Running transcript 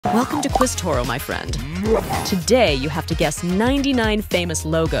Welcome to Quiz Toro, my friend. Today, you have to guess 99 famous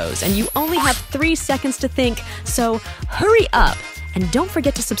logos, and you only have 3 seconds to think, so hurry up! And don't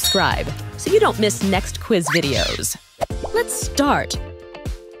forget to subscribe, so you don't miss next quiz videos. Let's start!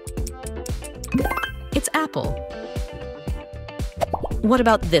 It's Apple. What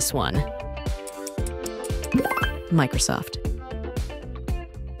about this one? Microsoft.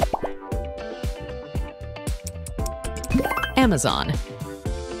 Amazon.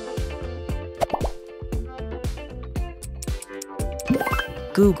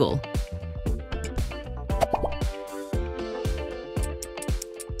 Google.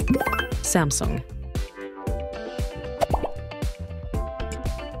 Samsung.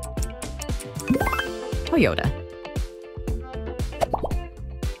 Toyota.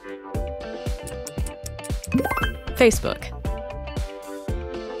 Facebook.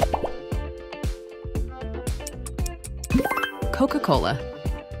 Coca-Cola.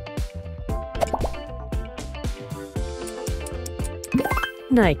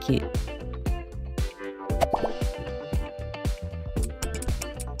 Nike.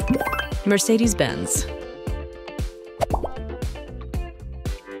 Mercedes-Benz.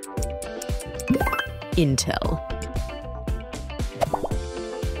 Intel.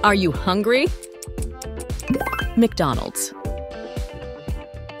 Are you hungry? McDonald's.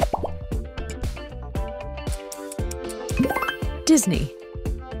 Disney.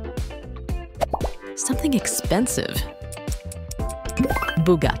 Something expensive.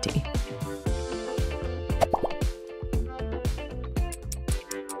 Bugatti.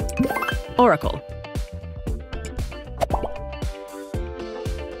 Oracle.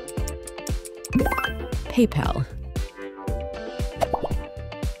 PayPal.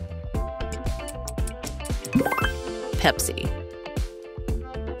 Pepsi.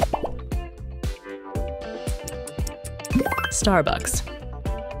 Starbucks.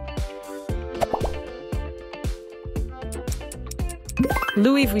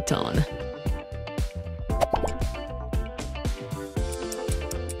 Louis Vuitton.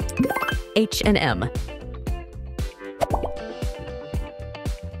 H&M.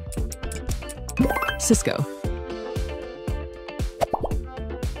 Cisco.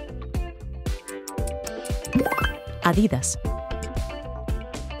 Adidas.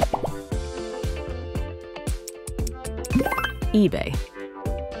 eBay.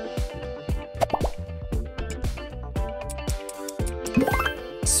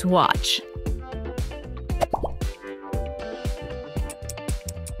 Swatch.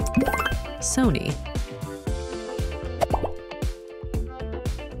 Sony.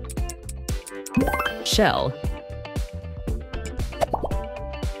 Shell.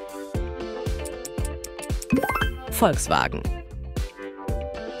 Volkswagen.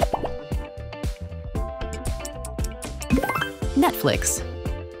 Netflix.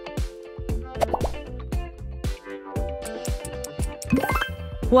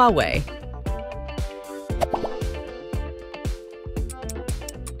 Huawei.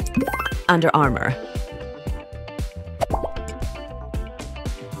 Under Armour.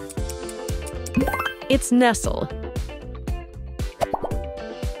 It's Nestle.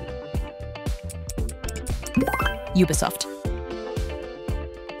 Ubisoft.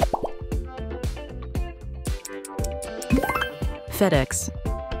 FedEx.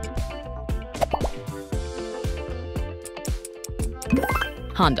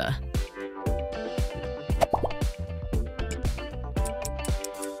 Honda.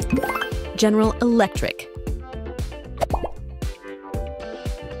 General Electric.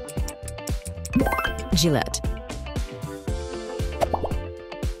 Gillette.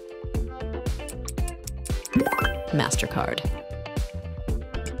 MasterCard.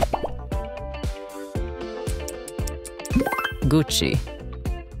 Gucci.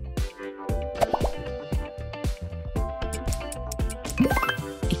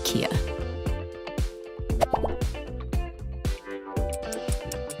 IKEA.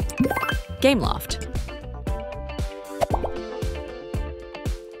 Gameloft.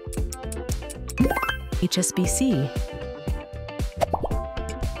 HSBC.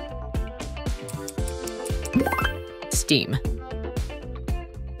 Steam.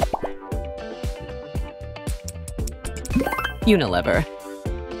 Unilever.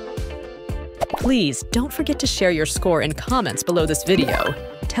 Please don't forget to share your score in comments below this video.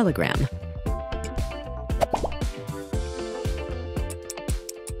 Telegram.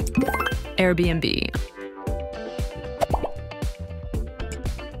 Airbnb.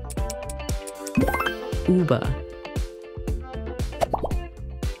 Uber.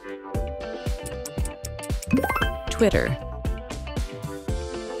 Twitter.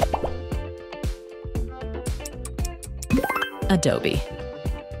 Adobe.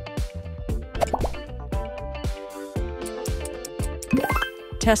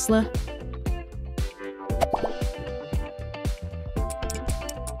 Tesla.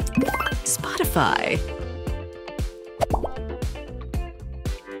 Spotify.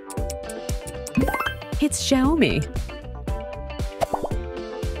 It's Xiaomi.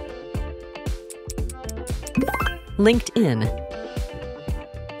 LinkedIn.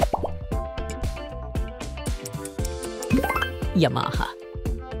 Yamaha.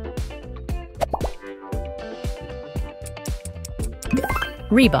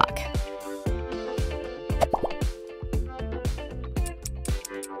 Reebok.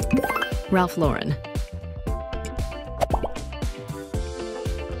 Ralph Lauren.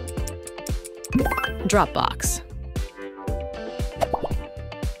 Dropbox.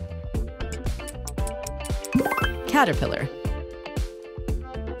 Caterpillar.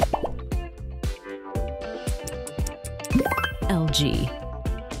 LG.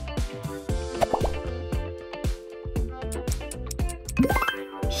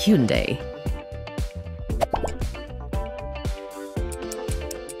 Hyundai.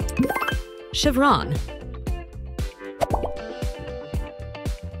 Chevron.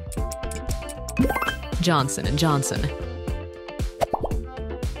 Johnson & Johnson.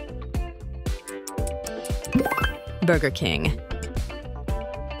 Burger King.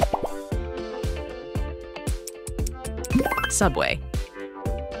 Subway.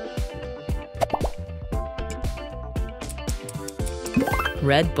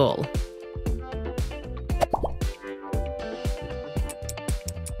 Red Bull.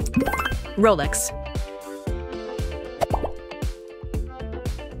 Rolex.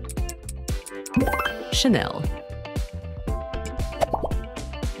 Chanel.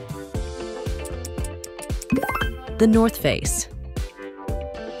 The North Face.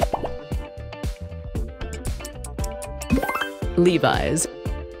 Levi's.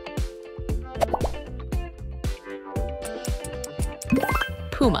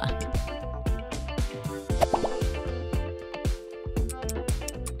 Puma.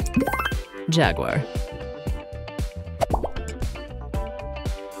 Jaguar.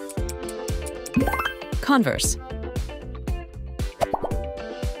 Converse.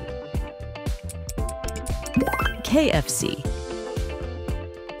 KFC.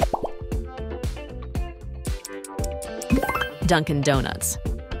 Dunkin' Donuts.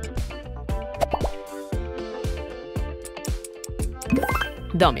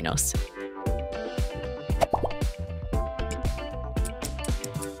 Domino's.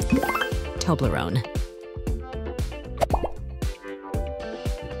 Toblerone.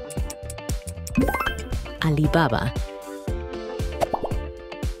 Alibaba.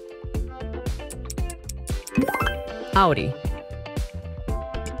 Audi.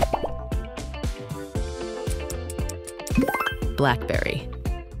 BlackBerry.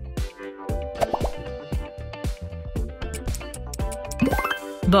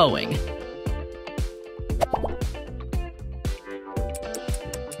 Boeing.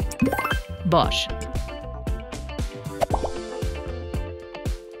 Bosch.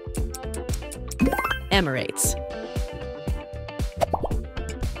 Emirates.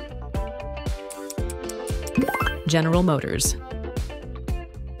 General Motors.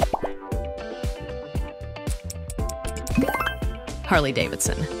 Harley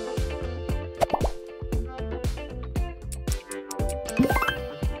Davidson.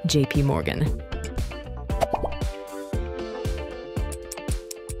 JP Morgan.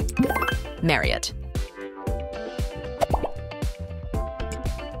 Marriott.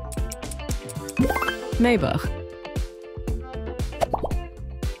 Maybach.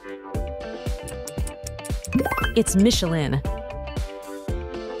 It's Michelin.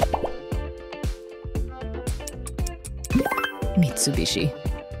 Mitsubishi.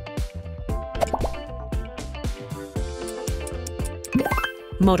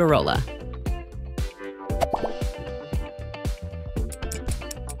 Motorola.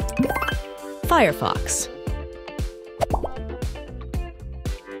 Firefox.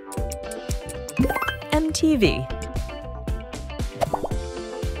 MTV.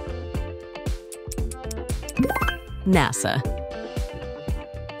 NASA.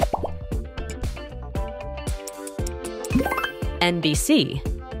 NBC.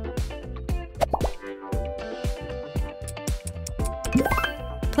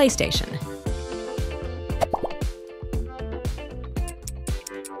 PlayStation.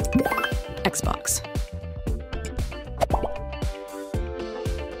 Xbox.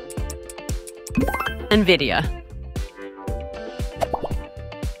 Nvidia.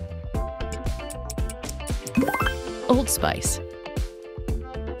 Old Spice.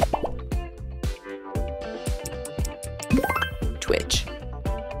 Twitch.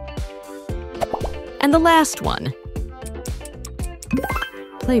 And the last one,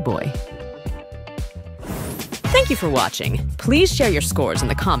 Playboy. Thank you for watching. Please share your scores in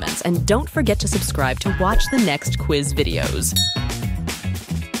the comments and don't forget to subscribe to watch the next quiz videos.